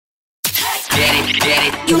Get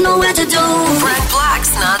it. You know what to do. Brent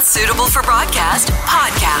Black's Not Suitable for Broadcast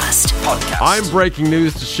podcast. I'm breaking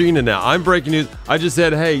news to Sheena now. I'm breaking news. I just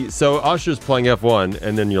said, hey, so Usher's playing F1,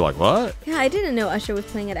 and then you're like, what? Yeah, I didn't know Usher was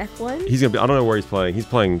playing at F1. He's going to be, I don't know where he's playing. He's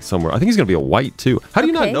playing somewhere. I think he's going to be a white, too. How do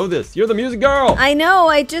you not know this? You're the music girl. I know.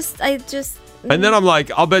 I just. And then I'm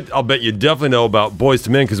like, I'll bet you definitely know about Boyz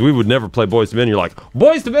II Men because we would never play Boyz II Men. You're like,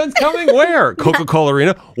 Boyz II Men's coming? Where? Coca-Cola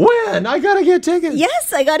Arena? When? I got to get tickets.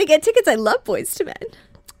 Yes, I got to get tickets. I love Boyz II Men.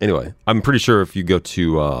 Anyway, I'm pretty sure if you go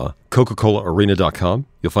to Coca-ColaArena.com,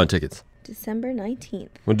 you'll find tickets. December 19th.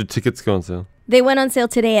 When did tickets go on sale? They went on sale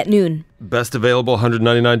today at noon. Best available,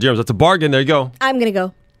 199 dirhams. That's a bargain. There you go. I'm going to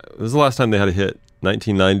go. This is the last time they had a hit.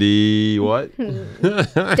 1990 what?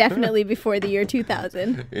 Definitely before the year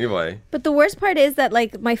 2000. Anyway. But the worst part is that,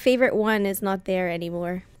 like, my favorite one is not there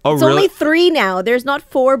anymore. Oh, it's really? only 3 now. There's not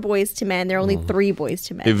 4 Boyz II Men. There are only 3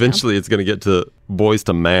 Boyz II Men. Eventually, it's going to get to Boyz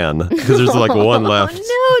II Man because there's like one left.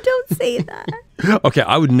 No, don't say that. Okay,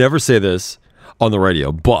 I would never say this on the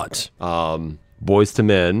radio, but Boyz II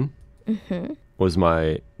Men was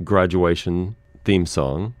my graduation theme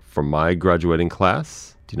song for my graduating class.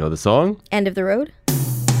 Do you know the song? End of the Road?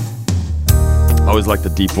 I always like the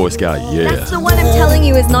deep voice guy. Yeah. That's the one I'm telling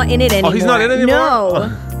you is not in it anymore. Oh, he's not in it anymore?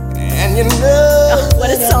 No. And you know what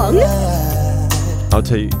a song. I'll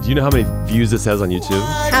tell you, do you know how many views this has on YouTube?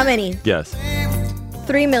 How many? Guess.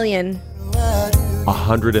 3 million.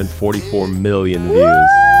 144 million views.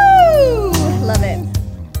 Woo! Love it.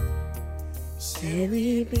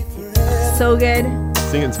 So good.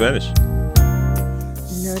 Sing it in Spanish.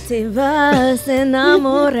 No te vas a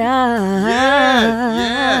enamorar.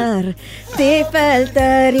 Te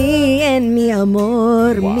faltaría en mi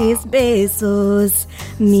amor, mis besos,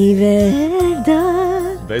 mi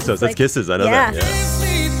verdad. Besos, that's kisses. I know that. Yeah.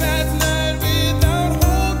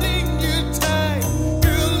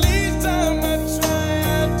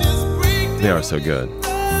 They are so good.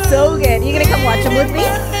 So good. You gonna come watch them with me?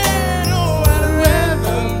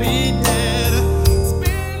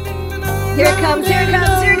 Here it comes, here it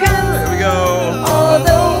comes, here it comes. Here we go.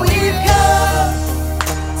 Although we've come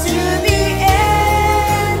to the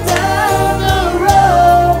end of the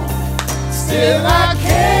road, still I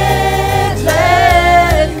can't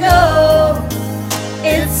let go.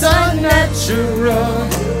 It's unnatural.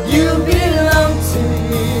 You belong to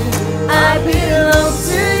me. I belong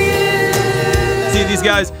to you. See, these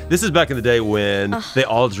guys, this is back in the day when they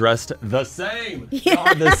all dressed the same.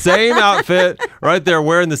 Yeah. The same outfit, right there,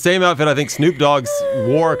 wearing the same outfit I think Snoop Dogg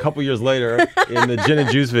wore a couple years later in the Gin and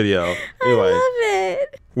Juice video. Anyway, I love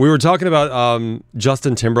it. We were talking about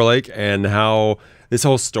Justin Timberlake and how this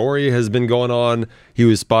whole story has been going on. He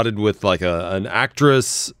was spotted with like an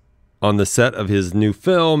actress on the set of his new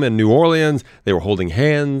film in New Orleans. They were holding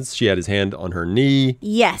hands. She had his hand on her knee.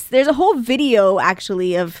 Yes, there's a whole video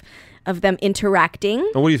actually of them interacting.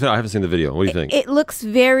 And what do you think? I haven't seen the video. What do you think? It looks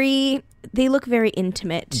they look very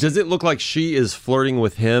intimate. Does it look like she is flirting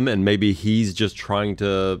with him and maybe he's just trying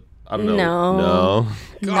to, I don't know. No.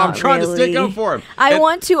 God, I'm trying to stick up for him. I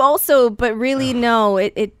want to also, but really no,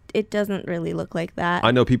 it doesn't really look like that.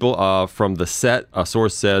 I know people from the set, a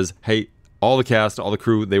source says, hey, all the cast, all the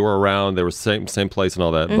crew, they were around, they were same place and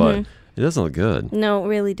all that, but it doesn't look good. No, it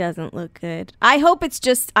really doesn't look good. I hope it's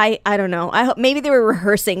just, I don't know. I hope maybe they were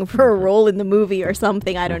rehearsing for a role in the movie or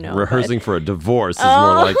something. I don't know. Rehearsing for a divorce is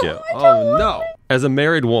more like it. Oh, no. As a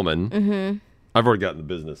married woman, I've already gotten the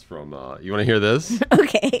business from, you want to hear this?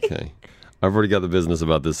 Okay. I've already got the business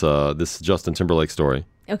about this Justin Timberlake story.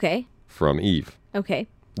 Okay. From Eve. Okay.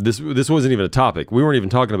 This wasn't even a topic. We weren't even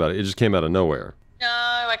talking about it. It just came out of nowhere. No,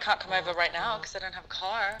 I can't come over right now because I don't have a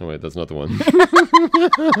car. Oh, wait, that's not the one.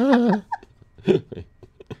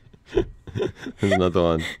 That's not the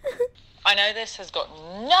one. I know this has got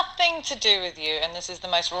nothing to do with you, and this is the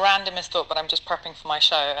most randomest thought, but I'm just prepping for my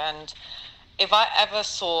show. And if I ever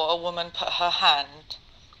saw a woman put her hand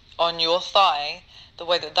on your thigh, the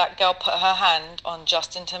way that girl put her hand on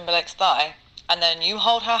Justin Timberlake's thigh, and then you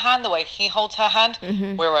hold her hand the way he holds her hand,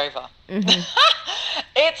 we're over.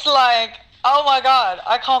 It's like, oh my God,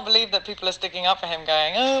 I can't believe that people are sticking up for him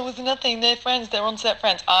going, oh, it was nothing, they're friends, they're on-set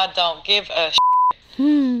friends. I don't give a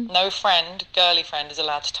No friend, girly friend, is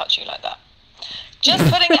allowed to touch you like that. Just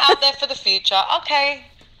putting it out there for the future. Okay,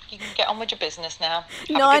 you can get on with your business now.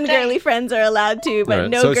 Non-girly friends are allowed to, but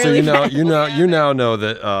no girly friends. So you now know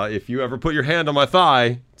that if you ever put your hand on my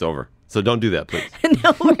thigh, it's over. So don't do that, please.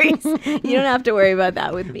 No worries. You don't have to worry about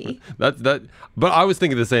that with me. But I was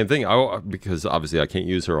thinking the same thing. Because obviously I can't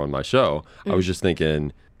use her on my show. I was just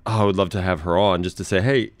thinking, I would love to have her on just to say,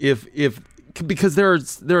 hey, if because there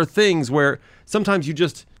are things where sometimes you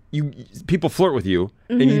just people flirt with you,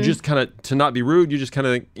 and you just kind of, to not be rude, you just kind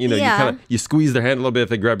of, you kind of, you squeeze their hand a little bit if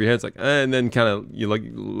they grab your hand, it's like, and then kind of you like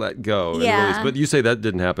let go. And release. But you say that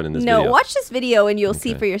didn't happen in this video. No, watch this video and you'll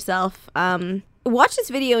see for yourself. Watch this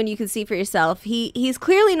video and you can see for yourself. He's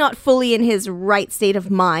clearly not fully in his right state of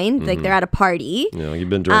mind. Like they're at a party. Yeah, you've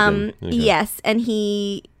been drinking. Yes, and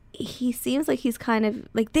he seems like he's kind of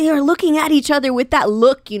like they are looking at each other with that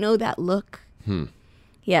look. You know that look.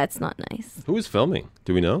 Yeah, it's not nice. Who is filming?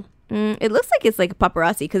 Do we know? It looks like it's like a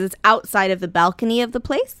paparazzi because it's outside of the balcony of the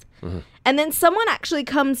place. And then someone actually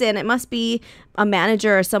comes in. It must be a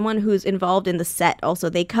manager or someone who's involved in the set also.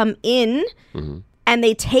 They come in and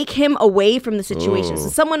they take him away from the situation. So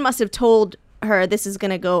someone must have told her this is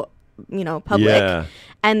going to go, public. Yeah.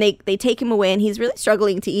 And they take him away and he's really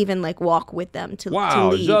struggling to even like walk with them to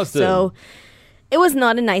leave. Justin. So it was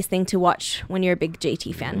not a nice thing to watch when you're a big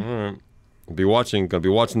JT fan. Gonna be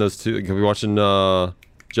watching those two. Gonna be watching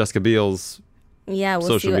Jessica Biel's. Yeah, we'll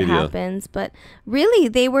social see what media. happens. But really,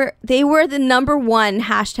 they were the number one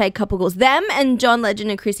hashtag couple goals. Them and John Legend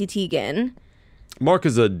and Chrissy Teigen. Mark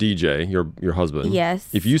is a DJ, your husband. Yes.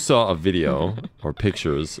 If you saw a video or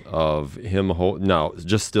pictures of him,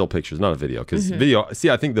 just still pictures, not a video, because video. See,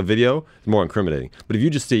 I think the video is more incriminating. But if you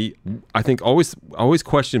just see, I think always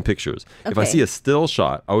question pictures. If I see a still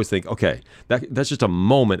shot, I always think, okay, that's just a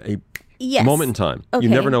moment, moment in time. Okay. You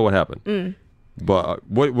never know what happened. But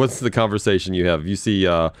what's the conversation you have? You see,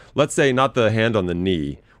 let's say not the hand on the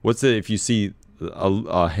knee. What's it if you see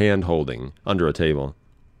a hand holding under a table?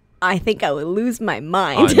 I think I would lose my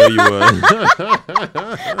mind. I know you would.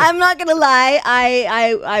 I'm not gonna lie.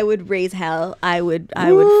 I would raise hell. I would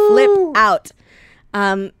flip out.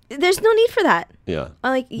 There's no need for that. Yeah.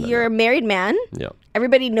 You're a married man. Yeah.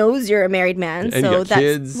 Everybody knows you're a married man. And so you got that's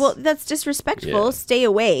kids. that's disrespectful. Yeah. Stay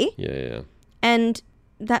away. Yeah. And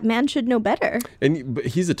that man should know better. But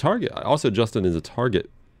he's a target. Also, Justin is a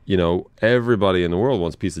target. Everybody in the world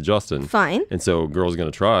wants a piece of Justin. Fine. And so girls are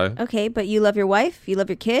going to try. Okay, but you love your wife? You love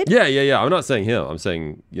your kid? Yeah. I'm not saying him. I'm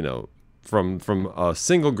saying, from a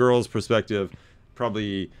single girl's perspective,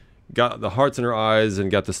 probably got the hearts in her eyes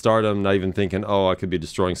and got the stardom, not even thinking, I could be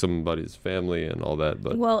destroying somebody's family and all that.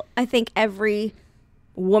 But well, I think every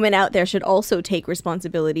woman out there should also take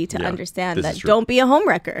responsibility to understand that don't be a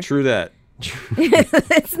homewrecker. True that.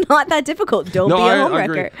 It's not that difficult. Don't be a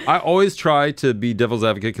homewrecker. I always try to be devil's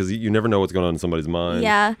advocate because you never know what's going on in somebody's mind.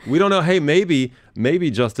 Yeah. We don't know. Hey, maybe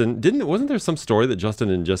Justin wasn't there some story that Justin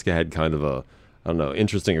and Jessica had kind of a, I don't know,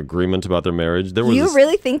 interesting agreement about their marriage? You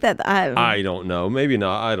really think that? I don't know. Maybe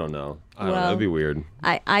not. I don't know. I don't know. It'd be weird.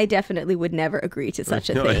 I definitely would never agree to such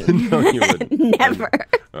a thing. No, you wouldn't. Never.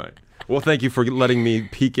 All right. Well, thank you for letting me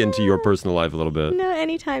peek into your personal life a little bit. No,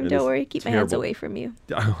 anytime. Don't worry. Keep my hands away from you.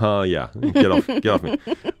 Yeah. Get off me.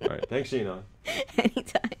 All right. Thanks, Sheena.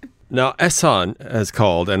 Anytime. Now, Ehsan has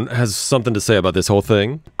called and has something to say about this whole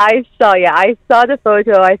thing. I saw the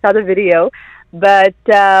photo. I saw the video. But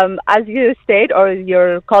as you state, or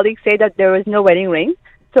your colleagues say, that there was no wedding ring.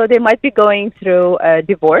 So they might be going through a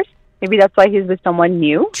divorce. Maybe that's why he's with someone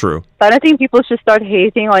new. True. So I don't think people should start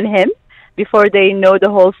hating on him before they know the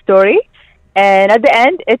whole story. And at the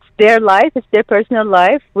end, it's their life. It's their personal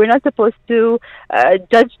life. We're not supposed to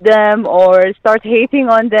judge them or start hating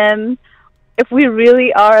on them. If we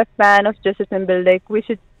really are a fan of Justin Timberlake, we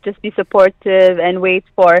should just be supportive and wait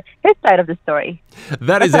for his side of the story.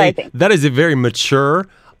 That is a very mature,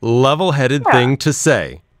 level-headed thing to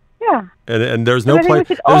say. Yeah. And there's no place.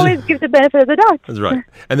 We should always give the benefit of the doubt. That's right.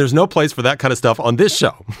 And there's no place for that kind of stuff on this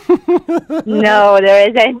show. No, there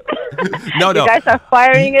isn't. No. You guys are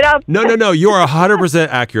firing it up. No. You are 100%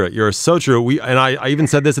 accurate. You're so true. I even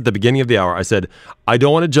said this at the beginning of the hour. I said, I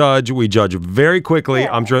don't want to judge. We judge very quickly.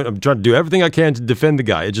 Yeah. I'm trying to do everything I can to defend the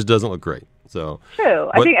guy. It just doesn't look great. So true.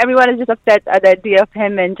 I think everyone is just upset at the idea of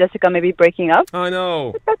him and Jessica maybe breaking up. I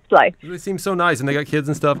know. But that's life. They seem so nice, and they got kids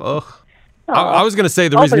and stuff. Ugh. I was going to say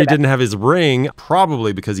the reason he didn't have his ring,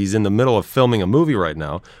 probably because he's in the middle of filming a movie right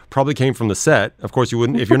now, probably came from the set. Of course, you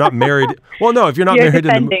wouldn't if you're not married. Well, no, if you're not You're married.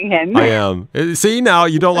 defending him. I am. See, now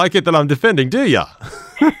you don't like it that I'm defending, do ya?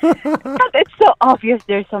 It's so obvious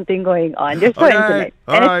there's something going on. They're so intimate.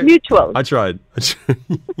 And it's mutual. I tried.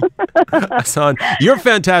 Son, you're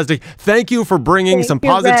fantastic. Thank you for bringing some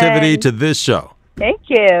positivity to this show. Thank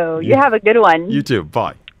you. You have a good one. You too.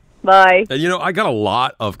 Bye. Bye. And I got a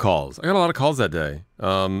lot of calls. That day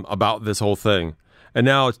about this whole thing. And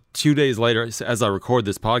now 2 days later, as I record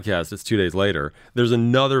this podcast, it's 2 days later, there's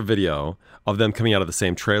another video of them coming out of the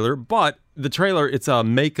same trailer. But the trailer, it's a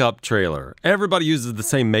makeup trailer. Everybody uses the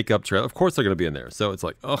same makeup trailer. Of course they're going to be in there. So it's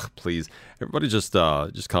like, ugh, please. Everybody just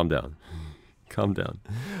calm down. Calm down.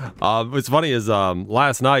 What's funny is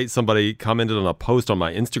last night somebody commented on a post on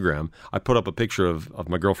my Instagram. I put up a picture of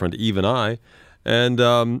my girlfriend Eve and I, and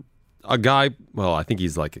a guy, well, I think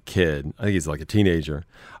he's like a kid. I think he's like a teenager.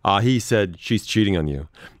 He said, she's cheating on you.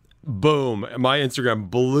 Boom. My Instagram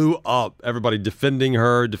blew up. Everybody defending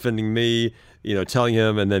her, defending me, telling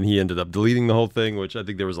him, and then he ended up deleting the whole thing, which I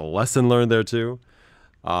think there was a lesson learned there too.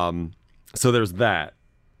 So there's that.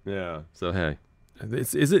 Yeah. So, hey.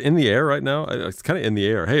 Is it in the air right now? It's kind of in the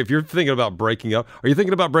air. Hey, if you're thinking about breaking up, are you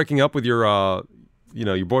thinking about breaking up with your,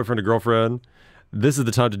 your boyfriend or girlfriend? This is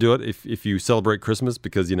the time to do it if you celebrate Christmas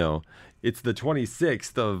because, it's the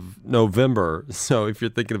 26th of November. So if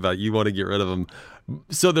you're thinking about you want to get rid of them.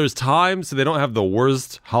 So there's time so they don't have the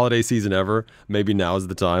worst holiday season ever. Maybe now is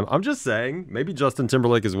the time. I'm just saying, maybe Justin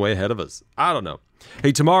Timberlake is way ahead of us. I don't know.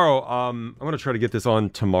 Hey, tomorrow, I'm going to try to get this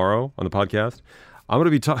on tomorrow on the podcast. I'm going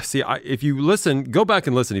to be talking. If you listen, go back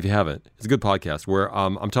and listen if you haven't. It's a good podcast where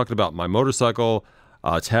I'm talking about my motorcycle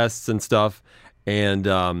tests and stuff. And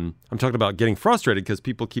I'm talking about getting frustrated because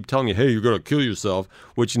people keep telling me, hey, you're going to kill yourself,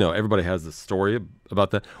 which, everybody has this story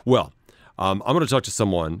about that. Well, I'm going to talk to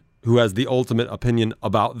someone who has the ultimate opinion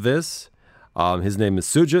about this. His name is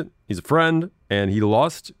Sujit. He's a friend, and he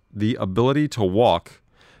lost the ability to walk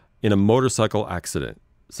in a motorcycle accident.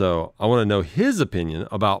 So I want to know his opinion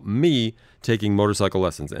about me taking motorcycle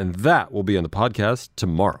lessons, and that will be on the podcast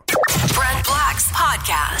tomorrow. Brent Black's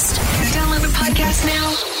podcast. Download the podcast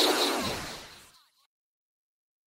now.